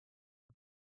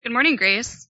Good morning,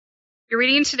 Grace. Your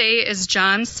reading today is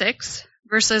John 6,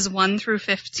 verses 1 through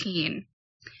 15.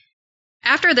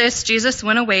 After this, Jesus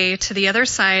went away to the other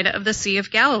side of the Sea of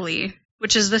Galilee,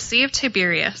 which is the Sea of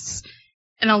Tiberias,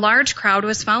 and a large crowd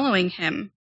was following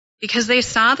him, because they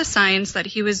saw the signs that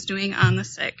he was doing on the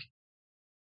sick.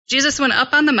 Jesus went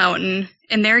up on the mountain,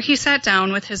 and there he sat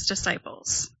down with his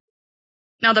disciples.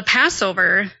 Now the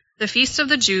Passover, the feast of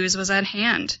the Jews, was at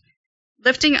hand.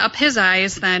 Lifting up his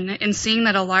eyes then, and seeing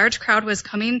that a large crowd was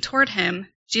coming toward him,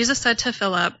 Jesus said to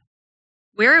Philip,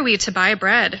 "Where are we to buy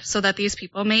bread so that these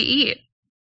people may eat?"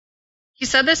 He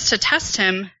said this to test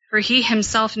him, for he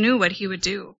himself knew what he would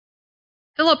do.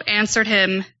 Philip answered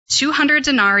him, 200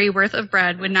 denarii worth of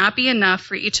bread would not be enough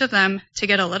for each of them to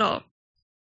get a little.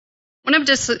 One of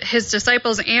his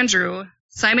disciples, Andrew,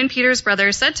 Simon Peter's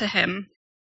brother, said to him,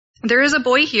 "There is a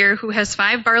boy here who has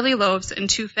 5 barley loaves and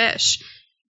 2 fish.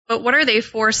 But what are they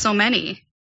for so many?"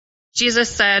 Jesus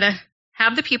said,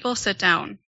 "Have the people sit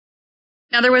down."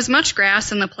 Now there was much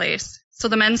grass in the place, so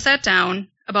the men sat down,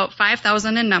 about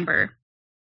 5,000 in number.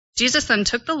 Jesus then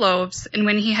took the loaves, and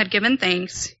when he had given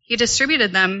thanks, he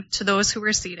distributed them to those who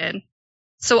were seated.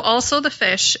 So also the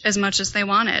fish, as much as they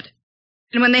wanted.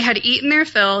 And when they had eaten their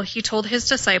fill, he told his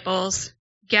disciples,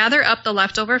 "Gather up the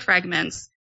leftover fragments,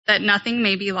 that nothing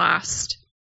may be lost."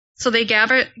 So they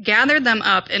gathered them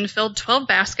up and filled 12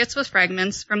 baskets with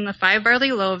fragments from the 5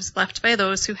 barley loaves left by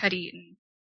those who had eaten.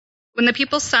 When the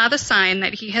people saw the sign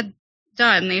that he had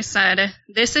done, they said,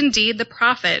 "This indeed the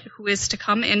prophet who is to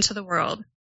come into the world."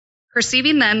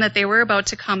 Perceiving then that they were about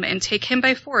to come and take him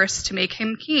by force to make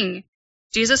him king,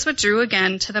 Jesus withdrew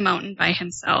again to the mountain by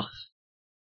himself.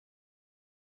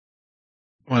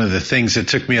 One of the things that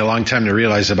took me a long time to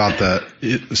realize about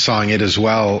the song "It Is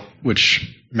Well,"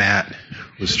 which Matt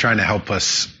was trying to help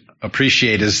us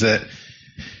appreciate, is that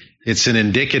it's an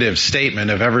indicative statement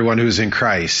of everyone who's in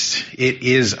Christ. It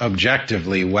is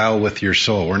objectively well with your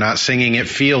soul. We're not singing it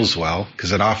feels well,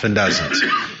 because it often doesn't.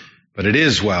 But it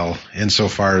is well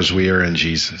insofar as we are in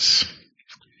Jesus.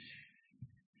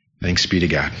 Thanks be to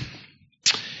God.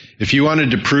 If you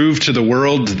wanted to prove to the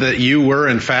world that you were,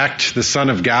 in fact, the Son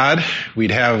of God,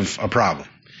 we'd have a problem.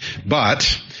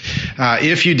 But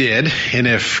if you did, and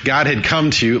if God had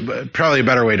come to you, probably a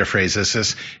better way to phrase this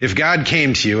is, if God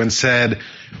came to you and said,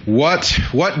 what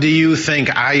do you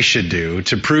think I should do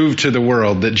to prove to the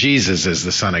world that Jesus is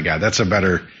the Son of God? That's a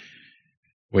better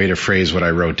way to phrase what I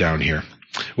wrote down here.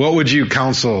 What would you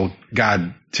counsel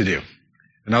God to do?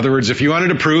 In other words, if you wanted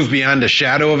to prove beyond a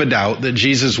shadow of a doubt that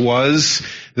Jesus was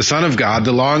the Son of God,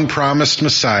 the long-promised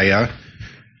Messiah,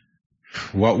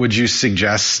 what would you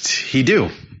suggest he do?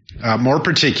 More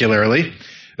particularly,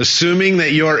 assuming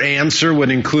that your answer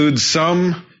would include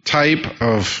some type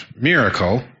of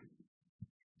miracle,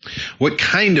 what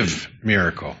kind of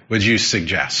miracle would you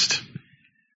suggest?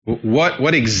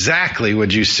 What exactly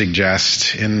would you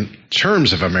suggest in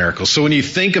terms of a miracle? So when you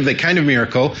think of the kind of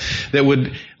miracle that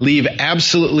would leave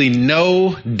absolutely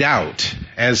no doubt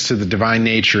as to the divine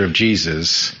nature of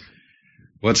Jesus,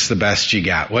 what's the best you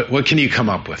got? What can you come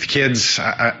up with? Kids,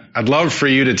 I'd love for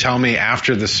you to tell me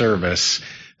after the service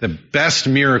the best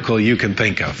miracle you can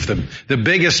think of. The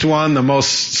biggest one, the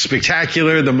most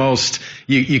spectacular, the most,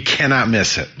 you cannot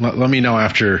miss it. Let me know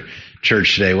after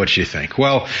church today what you think.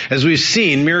 Well, as we've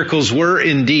seen, miracles were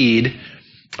indeed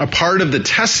a part of the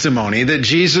testimony that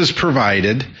Jesus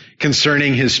provided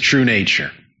concerning his true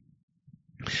nature.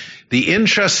 The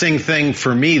interesting thing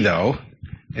for me, though,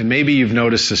 and maybe you've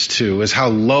noticed this too, is how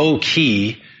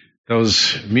low-key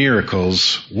those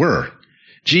miracles were.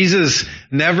 Jesus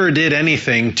never did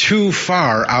anything too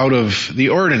far out of the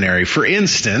ordinary. For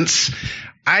instance,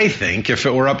 I think if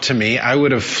it were up to me, I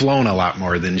would have flown a lot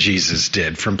more than Jesus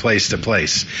did from place to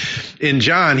place. In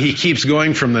John, he keeps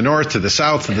going from the north to the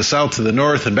south, to the south to the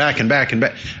north, and back and back and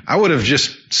back. I would have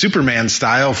just Superman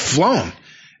style flown.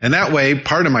 And that way,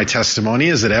 part of my testimony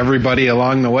is that everybody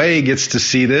along the way gets to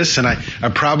see this, and I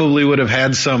probably would have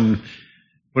had some,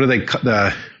 what do they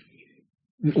call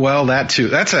well, that too.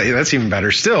 That's even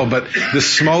better still, but the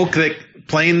smoke that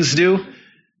planes do,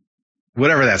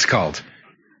 whatever that's called.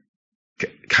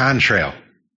 Contrail.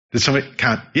 Did somebody,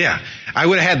 yeah. I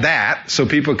would have had that so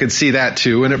people could see that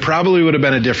too, and it probably would have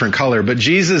been a different color, but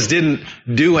Jesus didn't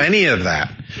do any of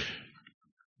that.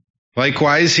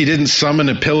 Likewise, he didn't summon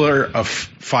a pillar of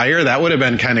fire. That would have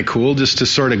been kind of cool just to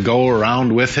sort of go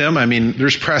around with him. I mean,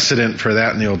 there's precedent for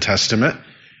that in the Old Testament.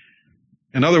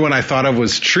 Another one I thought of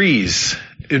was trees.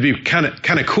 It'd be kind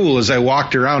of cool as I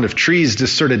walked around if trees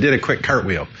just sort of did a quick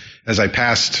cartwheel as I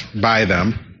passed by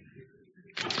them.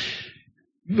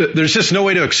 But there's just no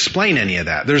way to explain any of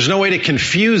that. There's no way to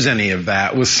confuse any of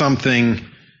that with something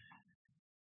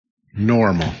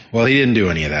normal. Well, he didn't do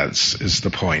any of that, is the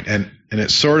point. And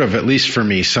it's sort of, at least for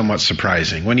me, somewhat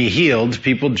surprising. When he healed,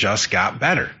 people just got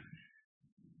better.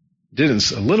 Did in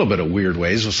a little bit of weird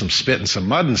ways with some spit and some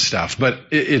mud and stuff, but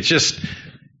it just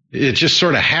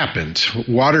sort of happened.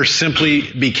 Water simply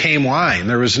became wine.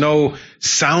 There was no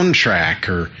soundtrack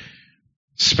or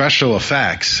special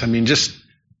effects. I mean,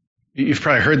 you've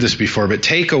probably heard this before, but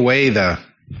take away the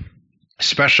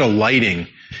special lighting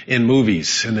in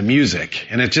movies and the music,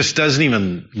 and it just doesn't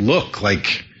even look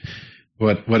like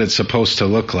what it's supposed to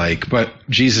look like. But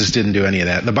Jesus didn't do any of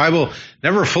that. The Bible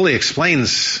never fully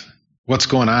explains what's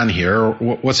going on here or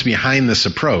what's behind this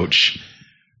approach.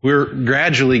 We're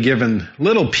gradually given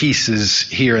little pieces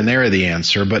here and there of the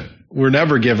answer, but we're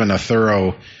never given a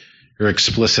thorough or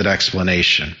explicit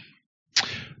explanation.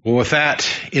 Well, with that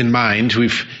in mind,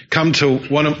 we've come to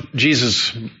one of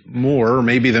Jesus' one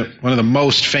of the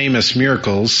most famous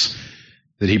miracles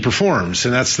that he performs,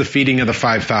 and that's the feeding of the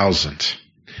 5,000.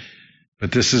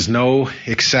 But this is no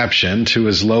exception to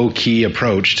his low-key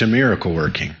approach to miracle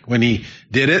working. When he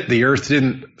did it, the earth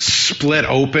didn't split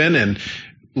open and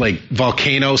like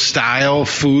volcano style,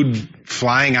 food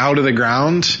flying out of the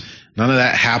ground. None of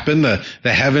that happened. The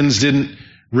heavens didn't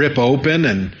rip open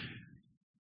and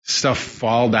stuff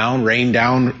fall down, rain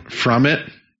down from it.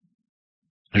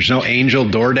 There's no angel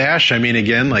DoorDash. I mean,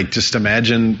 again, like just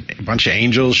imagine a bunch of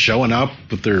angels showing up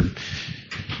with their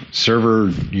server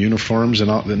uniforms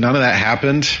and all. None of that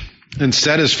happened.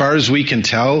 Instead, as far as we can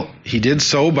tell, he did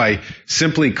so by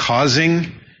simply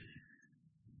causing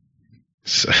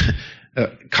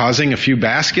a few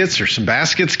baskets or some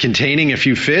baskets containing a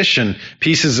few fish and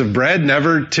pieces of bread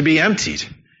never to be emptied.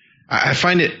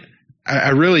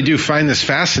 I really do find this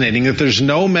fascinating that there's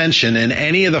no mention in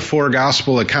any of the four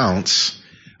gospel accounts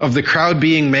of the crowd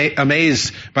being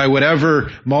amazed by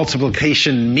whatever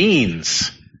multiplication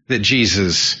means that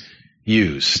Jesus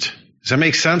used. Does that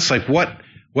make sense? Like what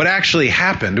actually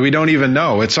happened? We don't even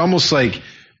know. It's almost like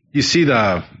you see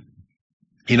the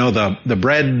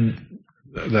bread,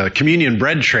 the communion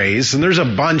bread trays, and there's a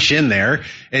bunch in there,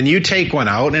 and you take one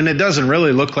out, and it doesn't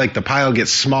really look like the pile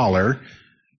gets smaller.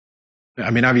 I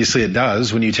mean, obviously it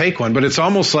does when you take one, but it's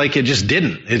almost like it just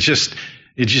didn't. It just,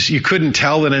 you couldn't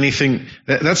tell that anything,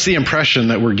 that's the impression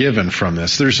that we're given from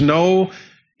this. There's no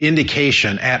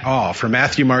indication at all from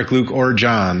Matthew, Mark, Luke, or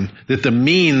John that the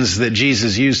means that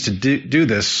Jesus used to do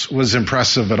this was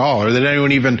impressive at all, or that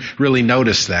anyone even really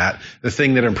noticed that. The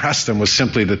thing that impressed them was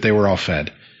simply that they were all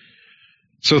fed.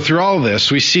 So through all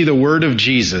this, we see the word of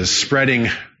Jesus spreading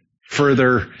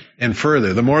further and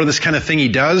further. The more this kind of thing he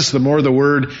does, the more the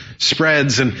word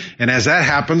spreads. And as that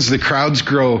happens, the crowds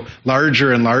grow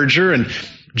larger and larger. And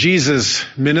Jesus'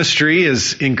 ministry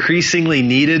is increasingly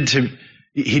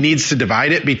he needs to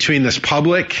divide it between this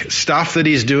public stuff that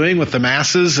he's doing with the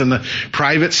masses and the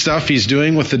private stuff he's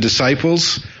doing with the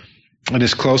disciples and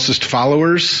his closest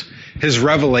followers. His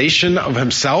revelation of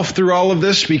himself through all of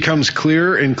this becomes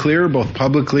clearer and clearer, both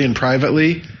publicly and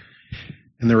privately.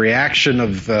 And the reaction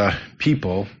of the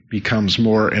people becomes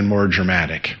more and more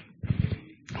dramatic.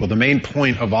 Well, the main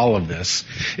point of all of this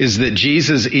is that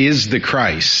Jesus is the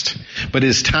Christ, but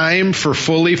his time for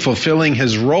fully fulfilling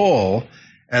his role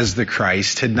as the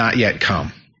Christ had not yet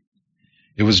come.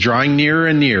 It was drawing nearer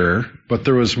and nearer, but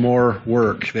there was more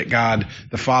work that God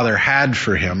the Father had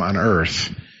for him on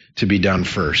earth to be done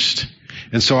first.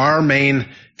 And so our main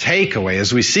takeaway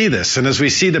as we see this, and as we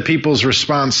see the people's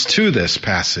response to this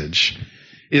passage,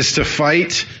 is to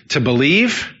fight to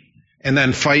believe and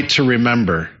then fight to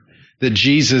remember that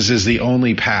Jesus is the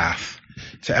only path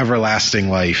to everlasting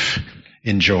life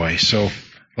and joy. So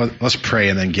let's pray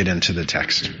and then get into the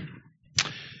text.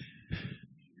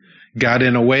 God,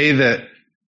 in a way that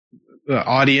the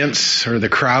audience or the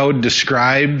crowd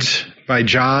described by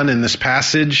John in this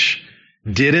passage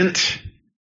didn't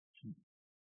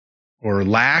or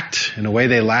lacked, in a way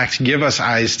they lacked, give us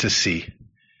eyes to see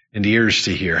and ears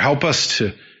to hear. Help us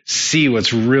to see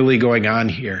what's really going on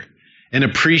here and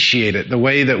appreciate it the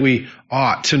way that we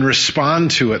ought and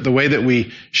respond to it the way that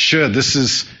we should. This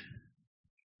is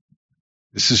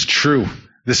true.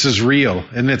 This is real.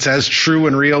 And it's as true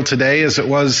and real today as it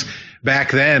was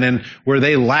back then. And where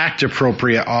they lacked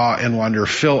appropriate awe and wonder,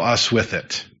 fill us with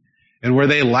it. And where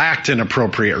they lacked an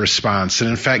appropriate response and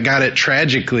in fact got it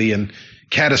tragically and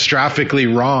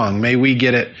catastrophically wrong, may we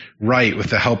get it right with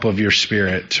the help of your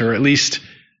Spirit, or at least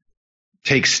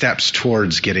take steps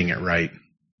towards getting it right.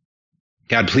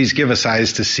 God, please give us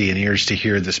eyes to see and ears to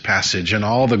hear this passage and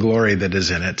all the glory that is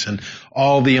in it and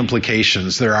all the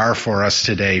implications there are for us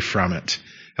today from it.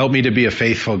 Help me to be a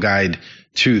faithful guide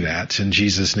to that. In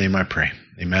Jesus' name I pray.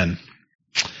 Amen.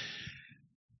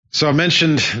 So I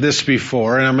mentioned this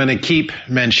before, and I'm going to keep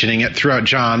mentioning it throughout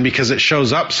John because it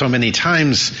shows up so many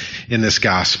times in this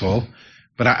gospel.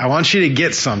 But I want you to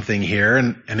get something here.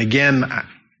 And again,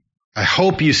 I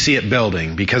hope you see it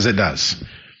building because it does.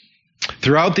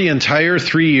 Throughout the entire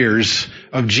 3 years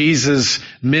of Jesus'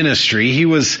 ministry, he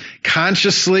was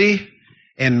consciously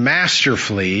and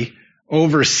masterfully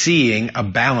overseeing a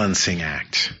balancing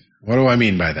act. What do I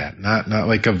mean by that? Not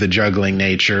like of the juggling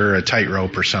nature, a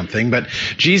tightrope or something, but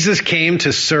Jesus came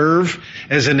to serve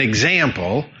as an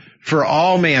example for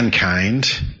all mankind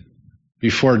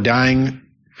before dying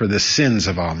for the sins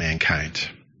of all mankind.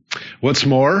 What's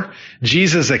more, as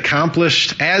Jesus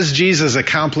accomplished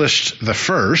the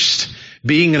first,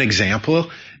 being an example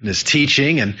in his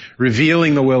teaching and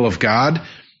revealing the will of God,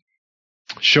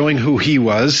 showing who he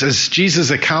was, as Jesus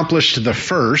accomplished the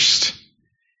first,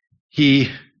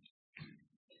 he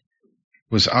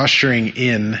was ushering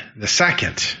in the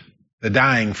second, the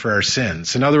dying for our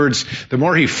sins. In other words, the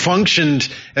more he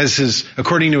functioned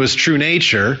according to his true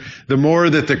nature, the more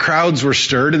that the crowds were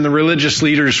stirred and the religious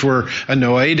leaders were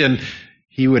annoyed, and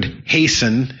he would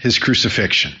hasten his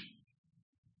crucifixion.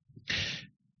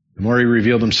 The more he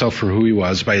revealed himself for who he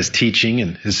was by his teaching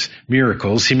and his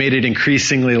miracles, he made it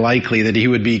increasingly likely that he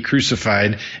would be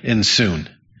crucified and soon.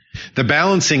 The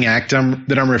balancing act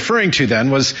that I'm referring to then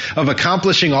was of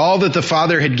accomplishing all that the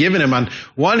Father had given him on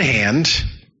one hand,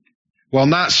 while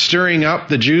not stirring up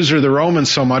the Jews or the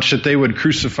Romans so much that they would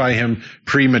crucify him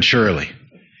prematurely.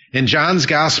 In John's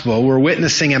Gospel, we're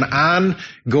witnessing an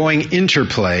ongoing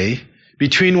interplay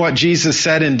between what Jesus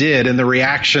said and did and the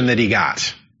reaction that he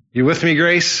got. You with me,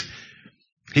 Grace?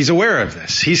 He's aware of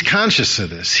this. He's conscious of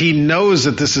this. He knows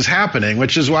that this is happening,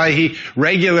 which is why he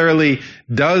regularly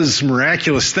does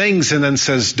miraculous things and then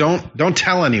says, don't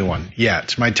tell anyone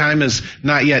yet. My time has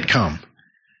not yet come.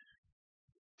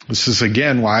 This is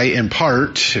again why, in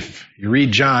part, if you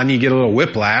read John, you get a little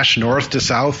whiplash, north to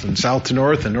south and south to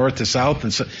north and north to south.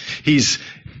 And so he's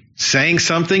saying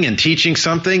something and teaching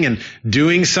something and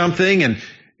doing something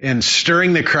and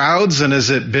stirring the crowds, and as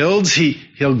it builds,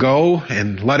 he'll go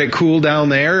and let it cool down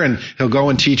there, and he'll go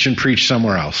and teach and preach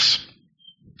somewhere else.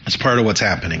 That's part of what's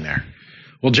happening there.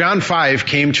 Well, John 5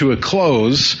 came to a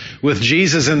close with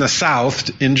Jesus in the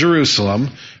south in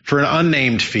Jerusalem for an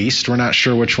unnamed feast. We're not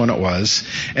sure which one it was.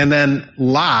 And then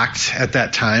locked at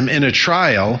that time in a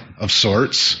trial of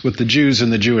sorts with the Jews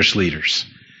and the Jewish leaders.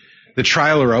 The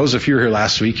trial arose, if you were here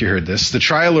last week, you heard this. The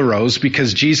trial arose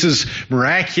because Jesus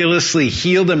miraculously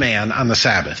healed a man on the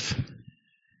Sabbath.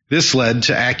 This led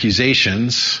to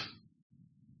accusations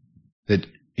that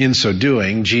in so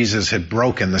doing, Jesus had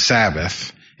broken the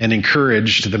Sabbath and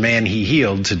encouraged the man he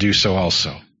healed to do so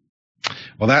also.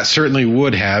 Well, that certainly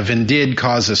would have and did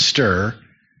cause a stir.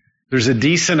 There's a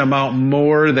decent amount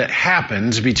more that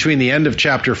happens between the end of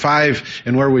chapter 5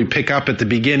 and where we pick up at the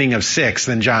beginning of 6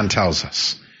 than John tells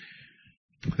us.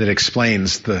 That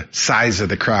explains the size of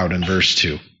the crowd in verse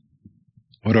 2.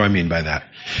 What do I mean by that?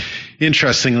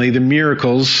 Interestingly, the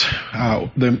miracles,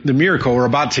 the miracle we're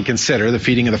about to consider, the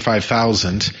feeding of the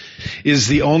 5,000, is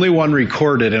the only one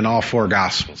recorded in all 4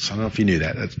 Gospels. I don't know if you knew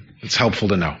that. It's helpful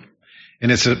to know.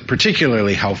 And it's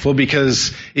particularly helpful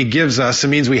because it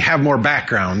means we have more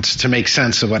background to make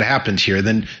sense of what happened here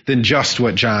than just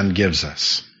what John gives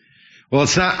us. Well,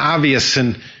 it's not obvious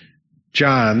in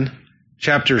John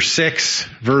chapter 6,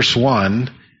 verse 1,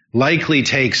 likely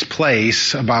takes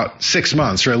place about 6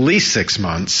 months, or at least 6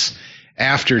 months,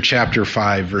 after chapter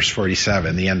 5, verse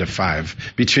 47, the end of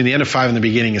 5. Between the end of 5 and the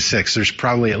beginning of 6, there's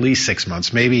probably at least 6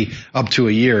 months, maybe up to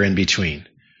a year in between.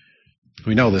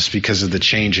 We know this because of the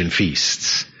change in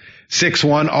feasts.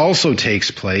 6:1 also takes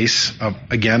place,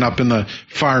 again, up in the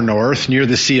far north, near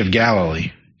the Sea of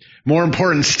Galilee. More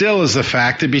important still is the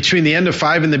fact that between the end of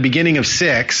 5 and the beginning of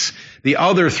 6, the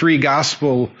other 3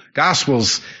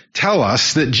 Gospels tell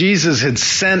us that Jesus had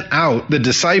sent out the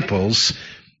disciples,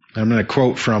 I'm going to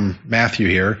quote from Matthew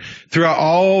here, throughout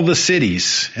all the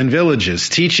cities and villages,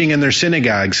 teaching in their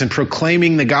synagogues and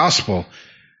proclaiming the gospel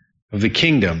of the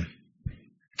kingdom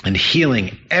and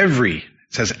healing every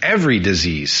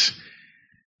disease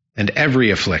and every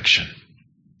affliction.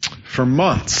 For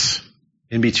months,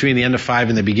 in between the end of 5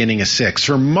 and the beginning of 6.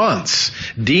 For months,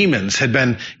 demons had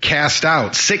been cast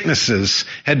out, sicknesses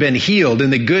had been healed,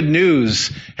 and the good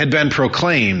news had been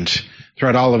proclaimed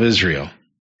throughout all of Israel.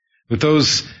 With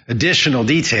those additional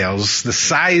details, the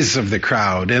size of the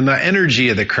crowd and the energy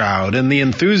of the crowd and the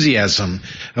enthusiasm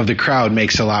of the crowd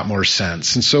makes a lot more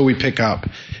sense. And so we pick up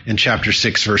in chapter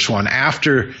 6, verse 1.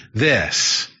 After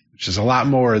this, which is a lot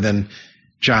more than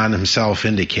John himself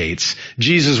indicates,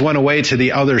 Jesus went away to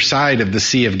the other side of the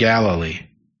Sea of Galilee.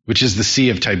 which is the Sea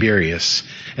of Tiberias,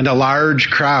 and a large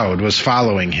crowd was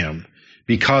following him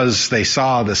because they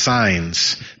saw the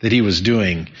signs that he was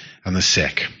doing on the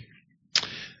sick.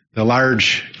 The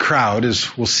large crowd,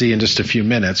 as we'll see in just a few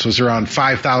minutes, was around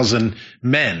 5,000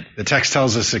 men. The text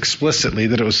tells us explicitly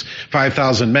that it was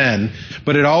 5,000 men,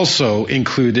 but it also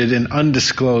included an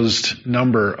undisclosed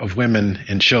number of women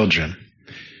and children.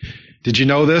 Did you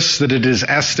know this? That it is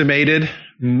estimated,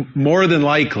 more than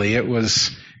likely, it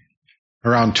was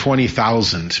around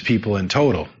 20,000 people in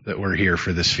total that were here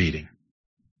for this feeding.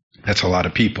 That's a lot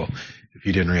of people, if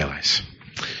you didn't realize.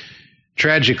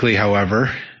 Tragically,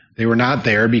 however, they were not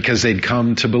there because they'd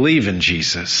come to believe in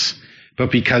Jesus,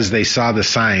 but because they saw the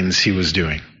signs he was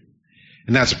doing.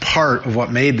 And that's part of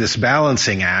what made this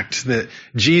balancing act that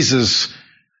Jesus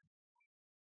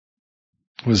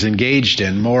was engaged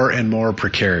in more and more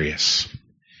precarious.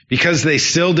 Because they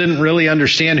still didn't really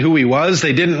understand who he was,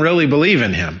 they didn't really believe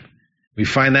in him. We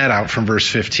find that out from verse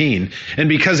 15. And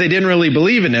because they didn't really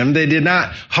believe in him, they did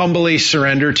not humbly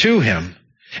surrender to him.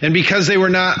 And because they were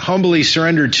not humbly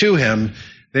surrendered to him,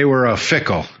 they were a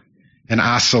fickle and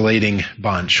oscillating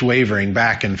bunch, wavering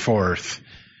back and forth.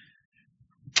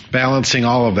 Balancing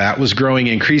all of that was growing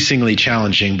increasingly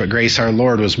challenging, but Grace, our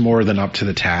Lord, was more than up to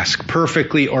the task,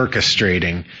 perfectly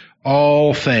orchestrating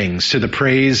all things to the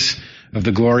praise of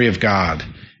the glory of God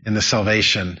and the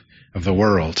salvation of the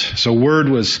world. So word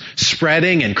was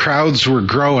spreading and crowds were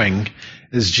growing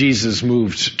as Jesus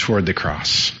moved toward the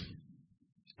cross.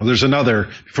 Well, there's another,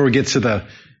 before we get to the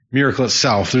miracle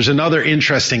itself, there's another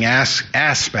interesting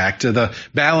aspect of the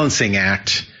balancing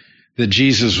act that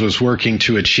Jesus was working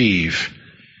to achieve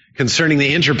concerning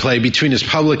the interplay between his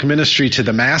public ministry to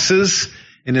the masses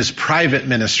and his private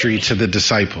ministry to the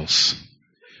disciples.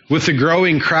 With the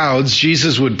growing crowds,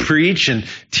 Jesus would preach and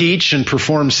teach and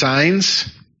perform signs.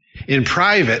 In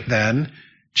private, then,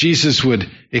 Jesus would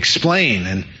explain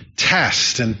and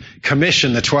test and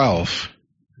commission the 12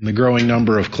 and the growing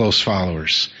number of close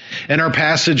followers. In our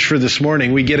passage for this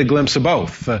morning, we get a glimpse of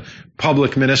both, the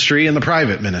public ministry and the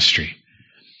private ministry.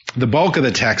 The bulk of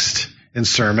the text and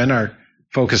sermon are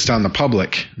focused on the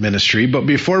public ministry, but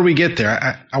before we get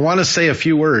there, I want to say a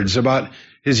few words about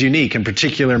his unique and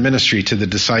particular ministry to the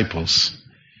disciples.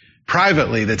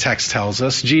 Privately, the text tells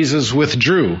us, Jesus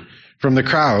withdrew from the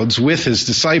crowds with his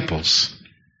disciples.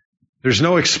 There's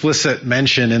no explicit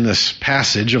mention in this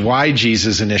passage of why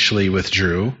Jesus initially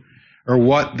withdrew or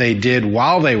what they did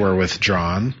while they were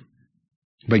withdrawn.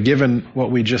 But given what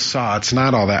we just saw, it's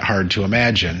not all that hard to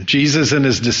imagine. Jesus and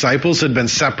his disciples had been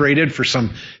separated for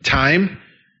some time,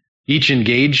 each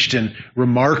engaged in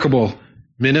remarkable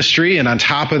ministry. And on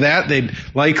top of that, they'd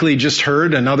likely just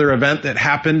heard another event that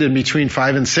happened in between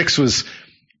 5 and 6 was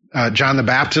John the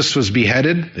Baptist was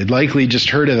beheaded. They'd likely just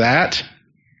heard of that.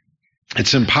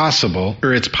 It's possible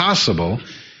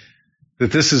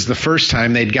that this is the first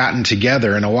time they'd gotten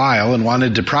together in a while and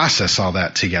wanted to process all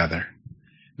that together.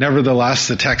 Nevertheless,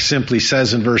 the text simply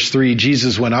says in verse 3,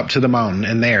 Jesus went up to the mountain,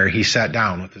 and there he sat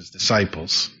down with his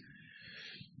disciples.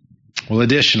 Well,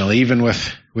 additionally, even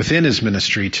within his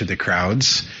ministry to the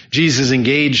crowds, Jesus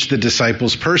engaged the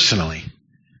disciples personally.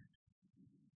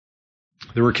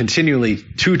 There were continually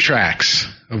 2 tracks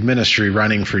of ministry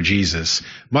running for Jesus.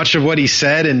 Much of what he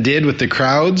said and did with the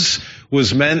crowds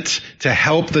was meant to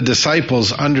help the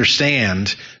disciples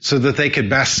understand so that they could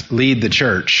best lead the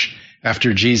church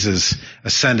after Jesus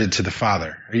ascended to the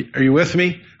Father. Are you with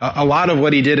me? A lot of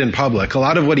what he did in public, a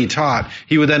lot of what he taught,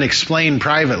 he would then explain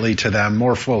privately to them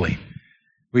more fully.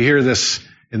 We hear this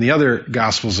in the other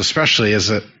Gospels, especially as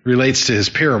it relates to his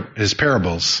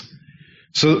parables.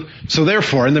 So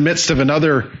therefore, in the midst of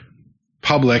another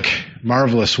public,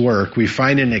 marvelous work, we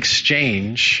find an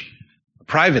exchange, a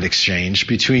private exchange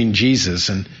between Jesus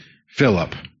and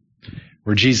Philip,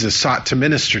 where Jesus sought to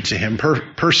minister to him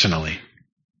personally.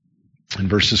 In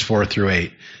verses 4 through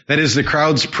 8. That is,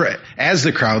 as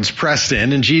the crowds pressed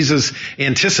in and Jesus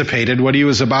anticipated what he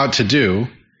was about to do,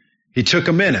 he took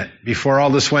a minute before all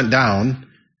this went down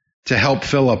to help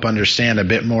Philip understand a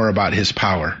bit more about his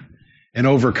power and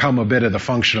overcome a bit of the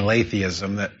functional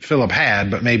atheism that Philip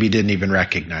had but maybe didn't even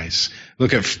recognize.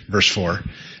 Look at verse 4.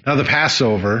 Now the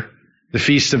Passover, the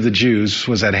feast of the Jews,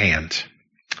 was at hand.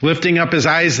 Lifting up his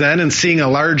eyes then and seeing a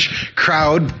large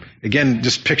crowd, again,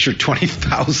 just picture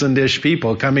 20,000-ish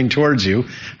people coming towards you.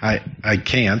 I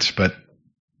can't, but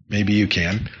maybe you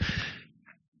can.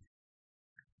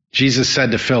 Jesus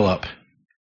said to Philip,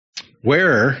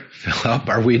 "Where, Philip,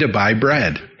 are we to buy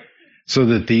bread so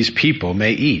that these people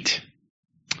may eat?"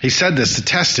 He said this to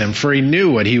test him, for he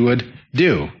knew what he would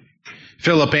do.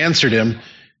 Philip answered him,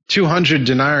 200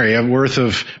 denarii worth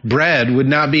of bread would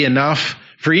not be enough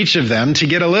for each of them to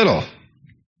get a little.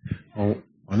 Well,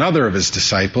 another of his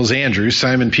disciples, Andrew,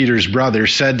 Simon Peter's brother,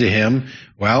 said to him,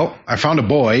 well, I found a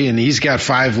boy, and he's got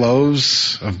 5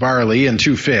 loaves of barley and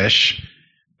 2 fish,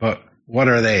 but what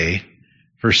are they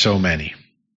for so many?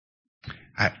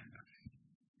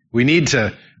 We need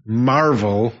to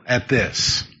marvel at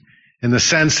this, in the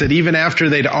sense that even after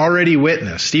they'd already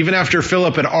witnessed, even after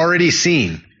Philip had already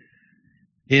seen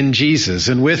in Jesus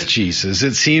and with Jesus,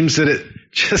 it seems that it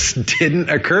just didn't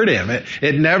occur to him.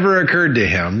 It never occurred to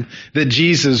him that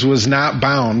Jesus was not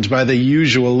bound by the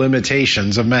usual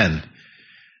limitations of men.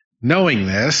 Knowing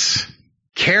this,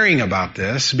 caring about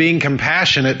this, being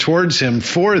compassionate towards him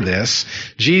for this,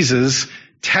 Jesus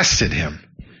tested him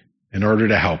in order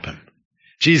to help him.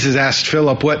 Jesus asked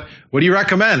Philip, what do you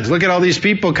recommend? Look at all these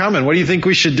people coming. What do you think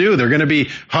we should do? They're going to be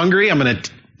hungry. I'm going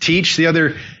to teach. The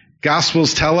other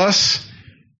Gospels tell us.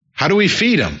 How do we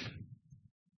feed them?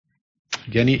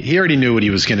 Again, he already knew what he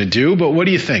was going to do, but what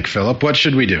do you think, Philip? What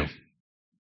should we do?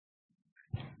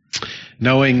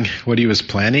 Knowing what he was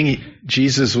planning,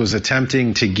 Jesus was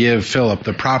attempting to give Philip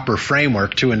the proper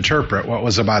framework to interpret what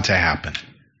was about to happen.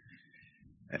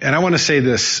 And I want to say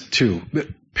this too.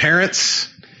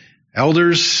 Parents,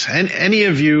 elders, and any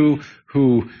of you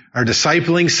who are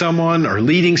discipling someone or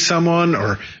leading someone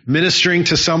or ministering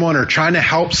to someone or trying to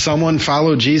help someone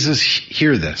follow Jesus,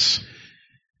 hear this.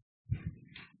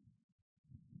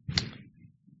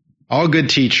 All good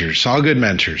teachers, all good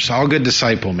mentors, all good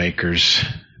disciple makers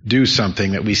do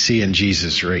something that we see in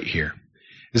Jesus right here.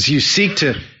 As you seek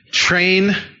to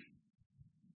train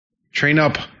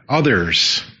up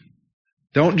others,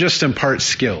 don't just impart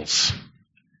skills,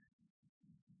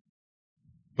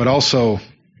 but also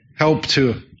help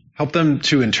them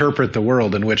to interpret the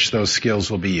world in which those skills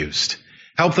will be used.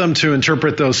 Help them to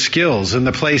interpret those skills in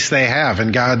the place they have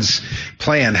in God's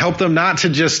plan. Help them not to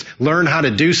just learn how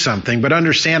to do something, but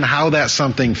understand how that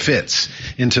something fits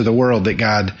into the world that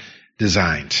God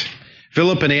designed.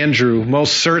 Philip and Andrew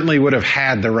most certainly would have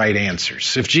had the right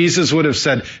answers. If Jesus would have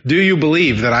said, do you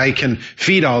believe that I can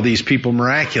feed all these people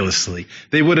miraculously?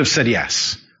 They would have said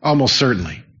yes, almost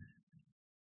certainly.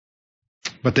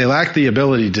 But they lacked the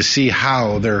ability to see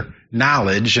how their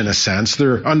knowledge, in a sense,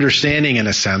 their understanding, in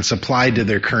a sense, applied to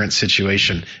their current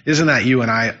situation. Isn't that you and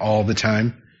I all the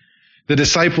time? The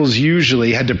disciples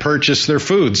usually had to purchase their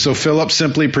food, so Philip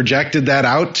simply projected that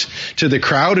out to the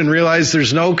crowd and realized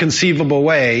there's no conceivable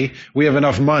way we have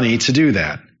enough money to do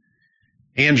that.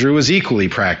 Andrew was equally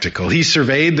practical. He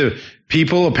surveyed the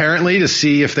people, apparently, to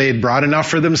see if they had brought enough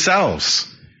for themselves.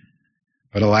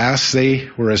 But alas, they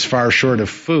were as far short of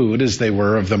food as they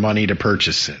were of the money to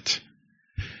purchase it.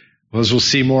 Well, as we'll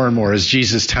see more and more, as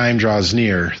Jesus' time draws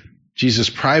near, Jesus'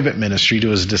 private ministry to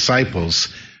his disciples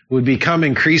would become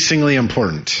increasingly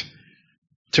important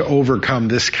to overcome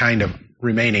this kind of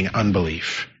remaining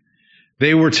unbelief.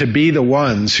 They were to be the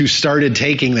ones who started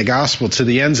taking the gospel to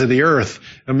the ends of the earth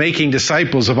and making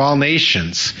disciples of all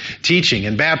nations, teaching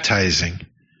and baptizing.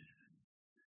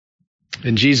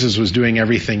 And Jesus was doing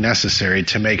everything necessary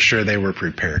to make sure they were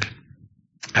prepared.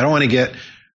 I don't want to get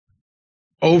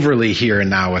overly here and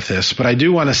now with this, but I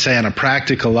do want to say on a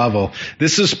practical level,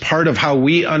 this is part of how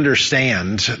we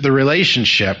understand the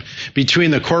relationship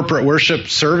between the corporate worship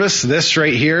service, this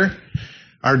right here,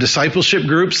 our discipleship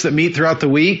groups that meet throughout the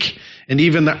week, and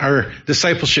even our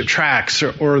discipleship tracks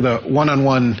or the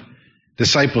one-on-one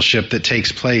discipleship that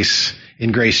takes place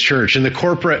in Grace Church. And the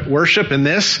corporate worship in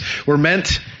this, we're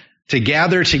meant to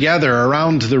gather together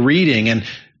around the reading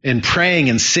and praying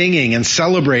and singing and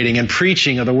celebrating and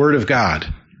preaching of the Word of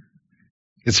God.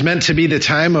 It's meant to be the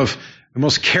time of the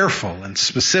most careful and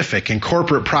specific and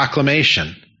corporate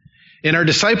proclamation. In our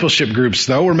discipleship groups,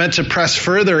 though, we're meant to press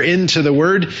further into the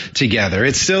Word together.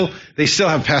 They still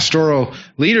have pastoral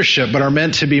leadership, but are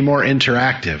meant to be more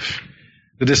interactive.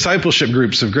 The discipleship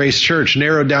groups of Grace Church,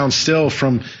 narrowed down still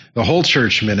from the whole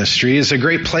church ministry, is a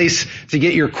great place to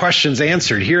get your questions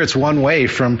answered. Here it's one way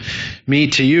from me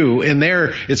to you. In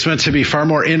there, it's meant to be far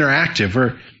more interactive,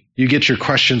 where you get your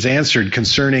questions answered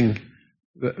concerning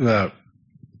the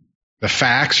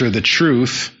facts or the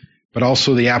truth, but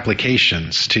also the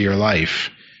applications to your life,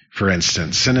 for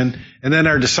instance. And then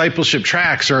our discipleship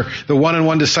tracks, or the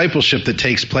one-on-one discipleship that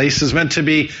takes place, is meant to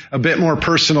be a bit more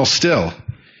personal still.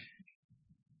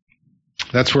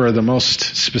 That's where the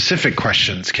most specific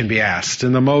questions can be asked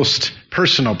and the most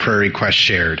personal prayer requests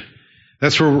shared.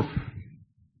 That's where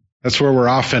we're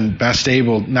often best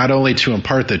able not only to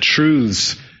impart the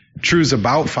truths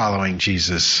about following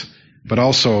Jesus, but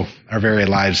also our very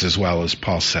lives as well, as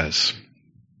Paul says.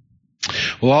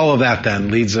 Well, all of that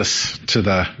then leads us to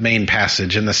the main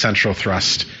passage and the central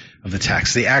thrust of the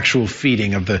text, the actual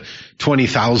feeding of the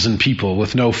 20,000 people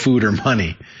with no food or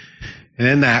money. And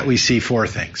in that we see four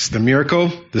things: the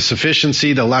miracle, the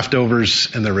sufficiency, the leftovers,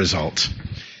 and the result.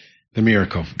 The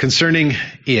miracle. Concerning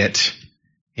it,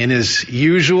 in his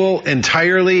usual,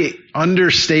 entirely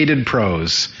understated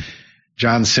prose,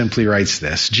 John simply writes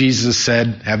this. Jesus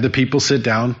said, have the people sit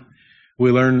down.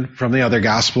 We learn from the other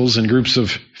Gospels in groups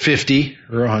of 50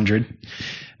 or 100.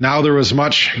 Now there was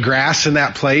much grass in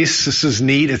that place. This is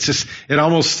neat. It's just,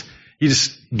 you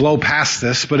just blow past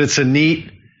this, but it's a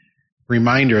neat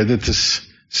reminder that this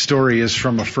story is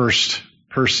from a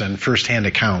first-hand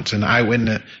account, an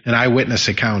eyewitness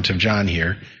account of John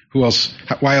here.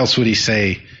 Why else would he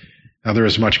say, now there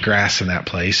was much grass in that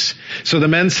place? So the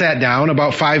men sat down,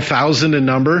 about 5,000 in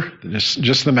number,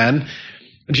 just the men.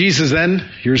 Jesus then,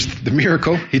 here's the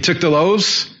miracle, he took the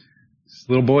loaves,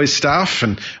 little boy's stuff,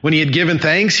 and when he had given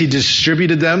thanks, he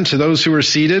distributed them to those who were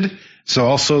seated, so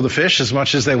also the fish as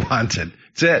much as they wanted.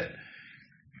 That's it.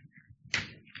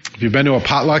 If you've been to a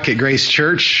potluck at Grace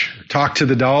Church, talked to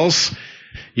the dolls,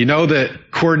 you know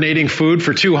that coordinating food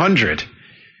for 200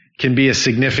 can be a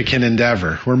significant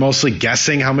endeavor. We're mostly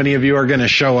guessing how many of you are going to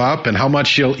show up and how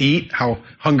much you'll eat, how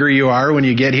hungry you are when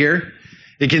you get here.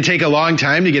 It can take a long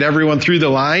time to get everyone through the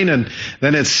line, and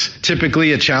then it's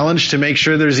typically a challenge to make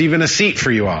sure there's even a seat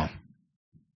for you all.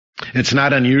 It's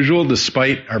not unusual,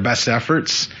 despite our best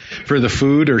efforts, for the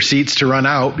food or seats to run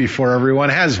out before everyone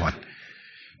has one,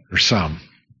 or some.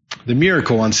 The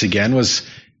miracle, once again, was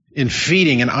in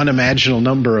feeding an unimaginable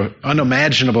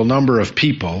number of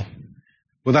people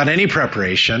without any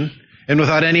preparation and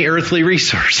without any earthly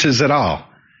resources at all.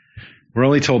 We're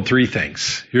only told three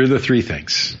things. Here are the three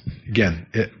things. Again,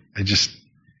 it's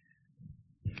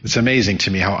amazing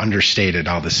to me how understated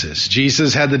all this is.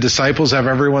 Jesus had the disciples have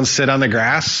everyone sit on the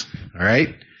grass. All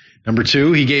right. Number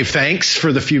two, he gave thanks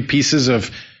for the few pieces of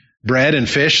bread and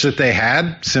fish that they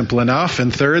had. Simple enough.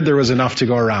 And third, there was enough to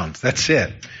go around. That's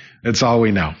it. That's all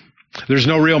we know. There's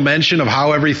no real mention of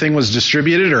how everything was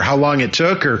distributed or how long it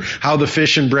took or how the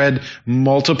fish and bread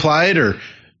multiplied or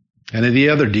any of the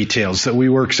other details that we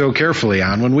work so carefully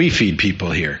on when we feed people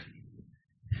here.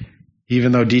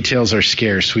 Even though details are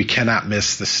scarce, we cannot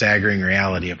miss the staggering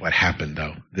reality of what happened,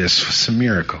 though. This was a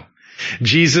miracle.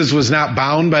 Jesus was not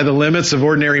bound by the limits of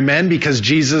ordinary men because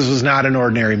Jesus was not an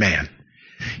ordinary man.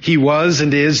 He was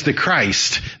and is the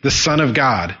Christ, the Son of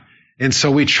God. And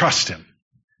so we trust him.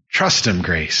 Trust him,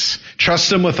 Grace. Trust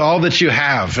him with all that you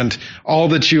have and all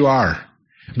that you are.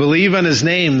 Believe on his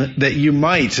name that you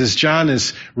might, as John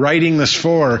is writing this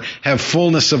for, have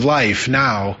fullness of life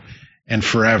now and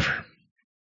forever.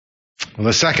 Well,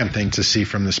 the second thing to see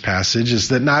from this passage is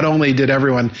that not only did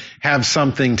everyone have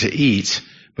something to eat,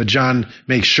 but John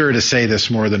makes sure to say this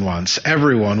more than once.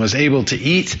 Everyone was able to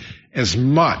eat as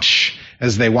much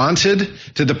as they wanted,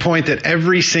 to the point that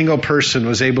every single person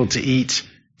was able to eat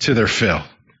to their fill.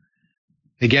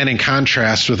 Again, in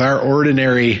contrast with our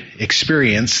ordinary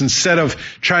experience, instead of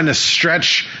trying to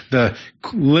stretch the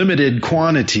limited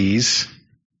quantities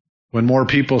when more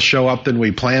people show up than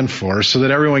we plan for so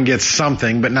that everyone gets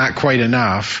something but not quite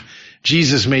enough,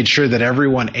 Jesus made sure that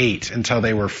everyone ate until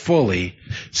they were fully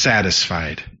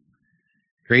satisfied.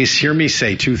 Grace, hear me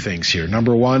say two things here.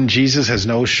 Number one, Jesus has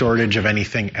no shortage of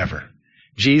anything ever.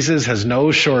 Jesus has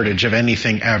no shortage of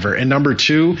anything ever. And number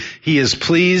two, he is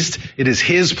pleased. It is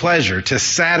his pleasure to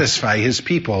satisfy his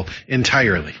people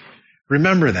entirely.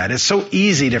 Remember that. It's so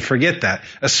easy to forget that,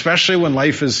 especially when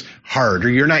life is hard or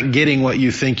you're not getting what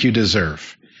you think you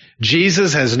deserve.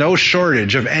 Jesus has no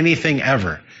shortage of anything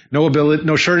ever.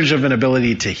 No shortage of an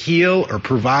ability to heal or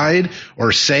provide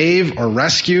or save or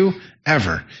rescue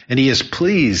ever. And he is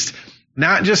pleased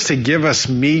not just to give us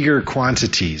meager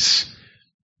quantities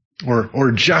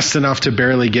or just enough to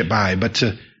barely get by, but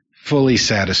to fully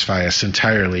satisfy us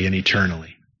entirely and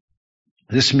eternally.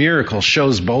 This miracle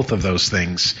shows both of those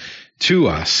things to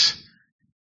us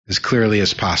as clearly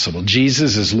as possible.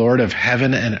 Jesus is Lord of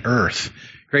heaven and earth.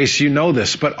 Grace, you know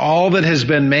this, but all that has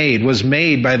been made was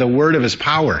made by the word of his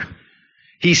power.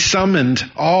 He summoned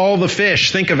all the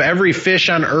fish. Think of every fish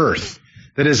on earth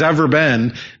that has ever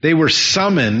been. They were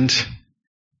summoned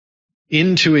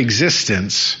into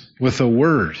existence with a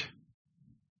word.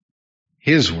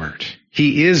 His word.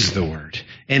 He is the word.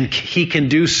 And he can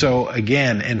do so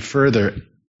again and further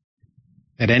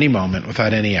at any moment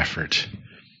without any effort.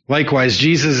 Likewise,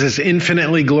 Jesus is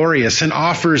infinitely glorious and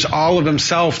offers all of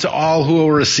himself to all who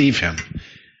will receive him.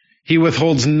 He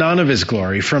withholds none of his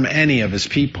glory from any of his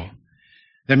people.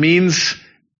 That means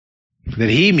that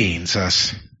he means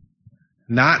us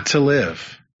not to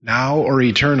live now or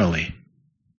eternally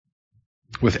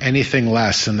with anything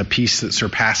less than the peace that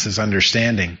surpasses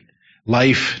understanding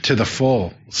life to the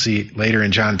full. We'll see later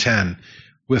in John 10,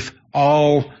 with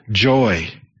all joy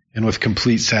and with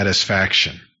complete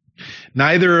satisfaction.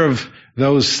 Neither of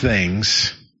those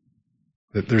things,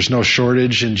 that there's no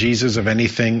shortage in Jesus of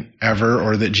anything ever,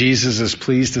 or that Jesus is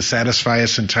pleased to satisfy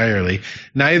us entirely,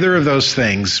 neither of those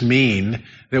things mean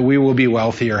that we will be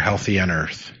wealthy or healthy on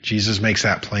earth. Jesus makes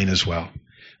that plain as well.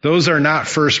 Those are not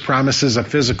first promises of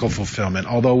physical fulfillment,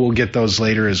 although we'll get those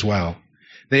later as well.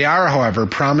 They are, however,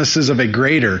 promises of a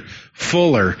greater,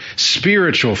 fuller,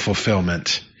 spiritual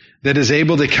fulfillment that is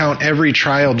able to count every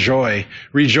trial joy,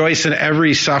 rejoice in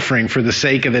every suffering for the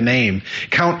sake of the name,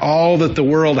 count all that the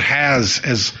world has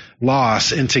as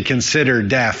loss, and to consider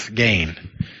death gain.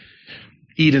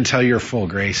 Eat until you're full,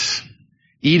 Grace.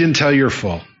 Eat until you're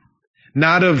full.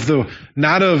 Not of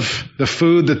the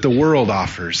food that the world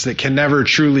offers that can never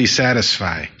truly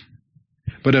satisfy,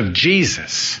 but of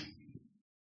Jesus,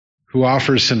 who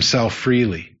offers himself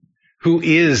freely, who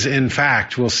is, in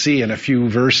fact, we'll see in a few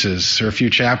verses or a few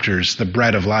chapters, the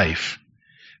bread of life.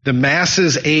 The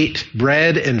masses ate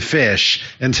bread and fish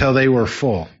until they were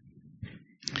full,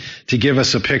 to give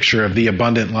us a picture of the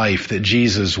abundant life that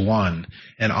Jesus won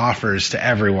and offers to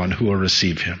everyone who will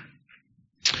receive him.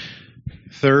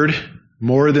 Third,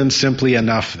 more than simply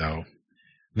enough, though,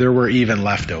 there were even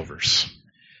leftovers.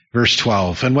 Verse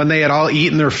 12, and when they had all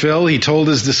eaten their fill, he told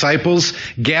his disciples,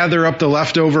 gather up the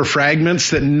leftover fragments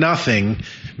that nothing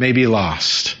may be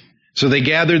lost. So they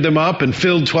gathered them up and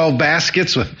filled 12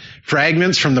 baskets with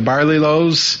fragments from the barley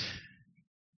loaves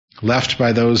left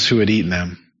by those who had eaten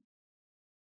them.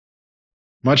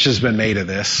 Much has been made of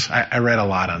this. I read a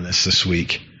lot on this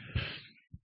week.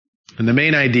 And the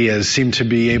main ideas seem to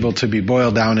be able to be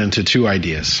boiled down into two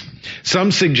ideas.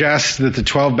 Some suggest that the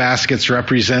 12 baskets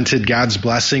represented God's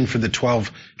blessing for the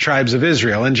 12 tribes of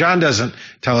Israel. And John doesn't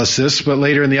tell us this, but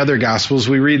later in the other Gospels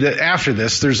we read that after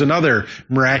this there's another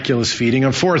miraculous feeding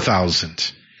of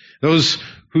 4,000. Those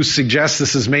who suggest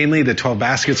this is mainly the 12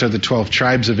 baskets are the 12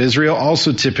 tribes of Israel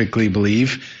also typically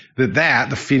believe that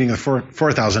the feeding of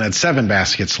 4,000 had 7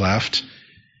 baskets left.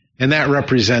 And that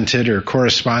represented or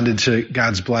corresponded to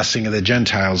God's blessing of the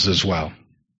Gentiles as well.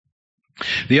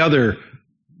 The other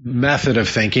method of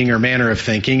thinking or manner of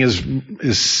thinking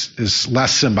is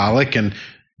less symbolic and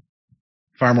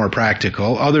far more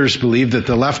practical. Others believe that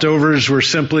the leftovers were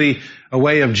simply a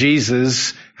way of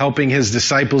Jesus helping his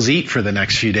disciples eat for the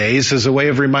next few days as a way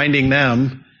of reminding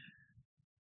them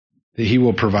that he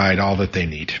will provide all that they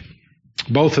need.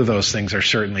 Both of those things are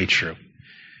certainly true.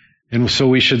 And so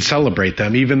we should celebrate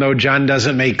them, even though John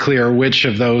doesn't make clear which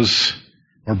of those,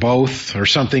 or both, or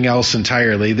something else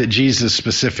entirely, that Jesus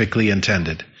specifically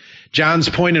intended. John's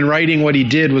point in writing what he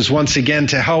did was once again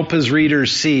to help his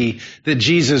readers see that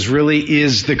Jesus really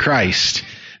is the Christ,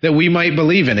 that we might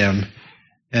believe in him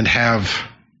and have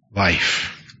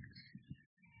life.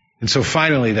 And so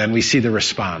finally then we see the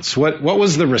response. What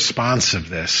was the response of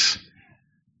this?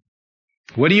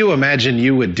 What do you imagine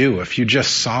you would do if you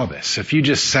just saw this, if you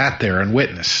just sat there and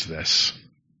witnessed this?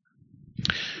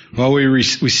 Well, we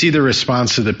see the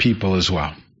response of the people as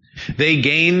well. They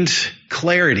gained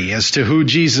clarity as to who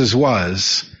Jesus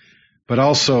was, but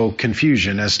also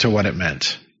confusion as to what it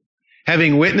meant.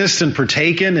 Having witnessed and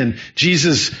partaken in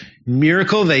Jesus'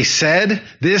 miracle, they said,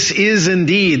 "This is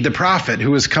indeed the prophet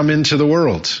who has come into the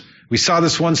world." We saw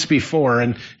this once before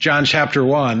in John chapter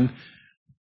 1,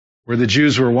 where the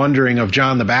Jews were wondering of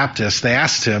John the Baptist. They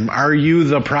asked him, "Are you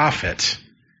the prophet?"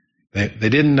 They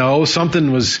didn't know.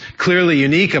 Something was clearly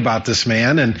unique about this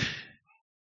man, and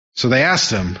so they asked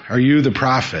him, "Are you the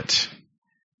prophet?"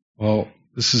 Well,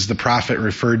 this is the prophet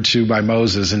referred to by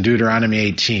Moses in Deuteronomy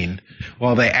 18.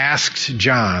 Well, they asked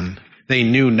John, they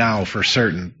knew now for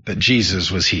certain that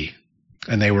Jesus was he,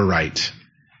 and they were right.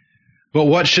 But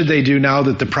what should they do now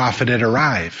that the prophet had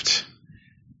arrived?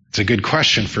 It's a good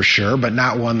question for sure, but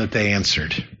not one that they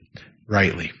answered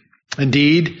rightly.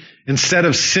 Indeed, instead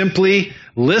of simply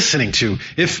listening to,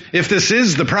 if this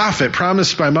is the prophet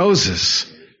promised by Moses,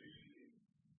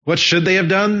 what should they have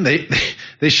done?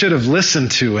 They should have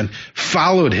listened to and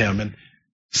followed him and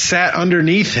sat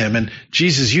underneath him and,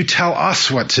 "Jesus, you tell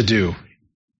us what to do."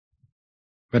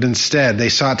 But instead, they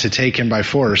sought to take him by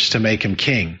force to make him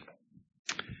king.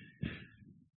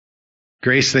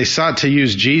 Grace, they sought to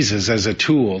use Jesus as a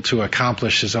tool to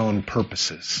accomplish his own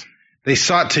purposes. They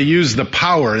sought to use the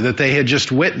power that they had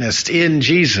just witnessed in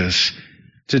Jesus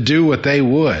to do what they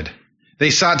would.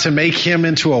 They sought to make him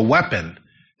into a weapon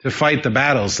to fight the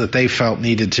battles that they felt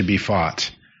needed to be fought.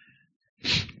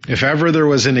 If ever there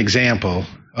was an example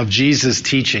of Jesus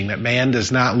teaching that man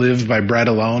does not live by bread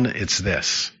alone, it's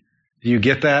this. Do you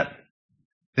get that?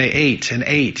 They ate and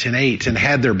ate and ate and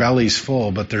had their bellies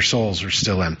full, but their souls were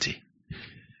still empty.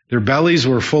 Their bellies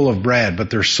were full of bread, but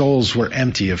their souls were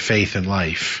empty of faith and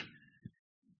life.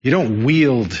 You don't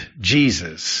wield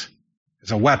Jesus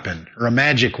as a weapon or a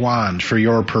magic wand for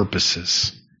your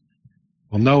purposes.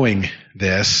 Well, knowing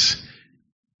this,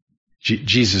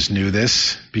 Jesus knew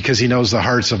this because he knows the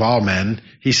hearts of all men.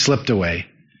 He slipped away.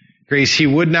 Grace, he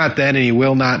would not then and he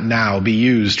will not now be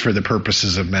used for the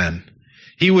purposes of men.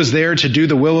 He was there to do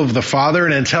the will of the Father,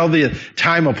 and until the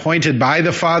time appointed by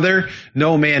the Father,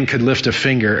 no man could lift a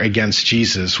finger against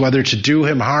Jesus, whether to do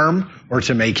him harm or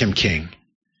to make him king.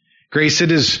 Grace,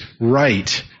 it is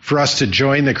right for us to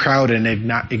join the crowd in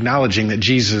acknowledging that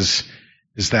Jesus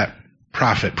is that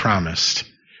prophet promised.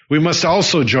 We must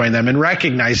also join them in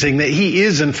recognizing that he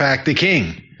is in fact the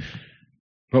king.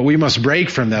 But we must break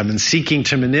from them in seeking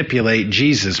to manipulate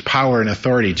Jesus' power and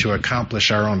authority to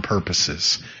accomplish our own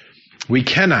purposes. We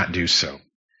cannot do so.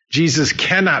 Jesus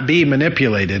cannot be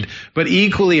manipulated. But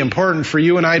equally important for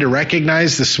you and I to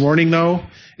recognize this morning, though,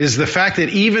 is the fact that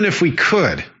even if we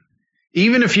could,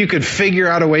 even if you could figure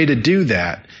out a way to do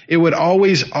that, it would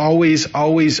always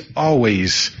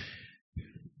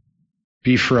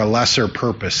be for a lesser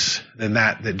purpose than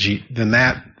that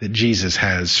Jesus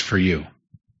has for you.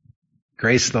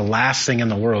 Grace, the last thing in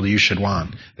the world you should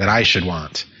want, that I should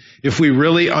want, if we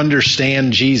really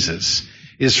understand Jesus,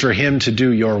 is for him to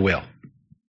do your will.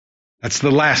 That's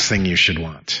the last thing you should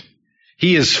want.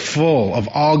 He is full of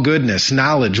all goodness,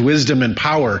 knowledge, wisdom, and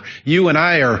power. You and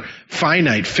I are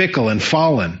finite, fickle, and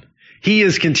fallen. He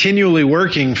is continually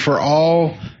working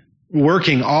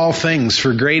all things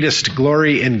for greatest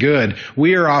glory and good.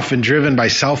 We are often driven by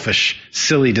selfish,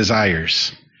 silly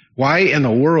desires. Why in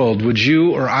the world would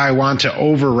you or I want to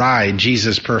override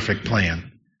Jesus' perfect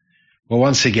plan? Well,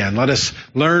 once again, let us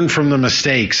learn from the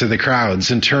mistakes of the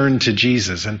crowds and turn to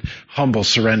Jesus in humble,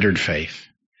 surrendered faith.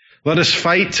 Let us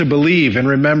fight to believe and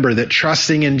remember that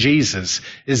trusting in Jesus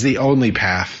is the only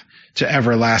path to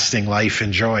everlasting life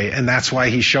and joy. And that's why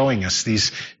he's showing us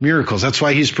these miracles. That's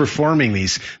why he's performing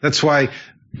these. That's why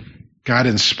God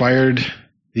inspired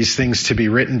these things to be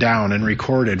written down and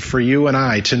recorded for you and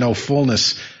I to know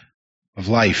fullness of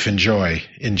life and joy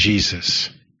in Jesus.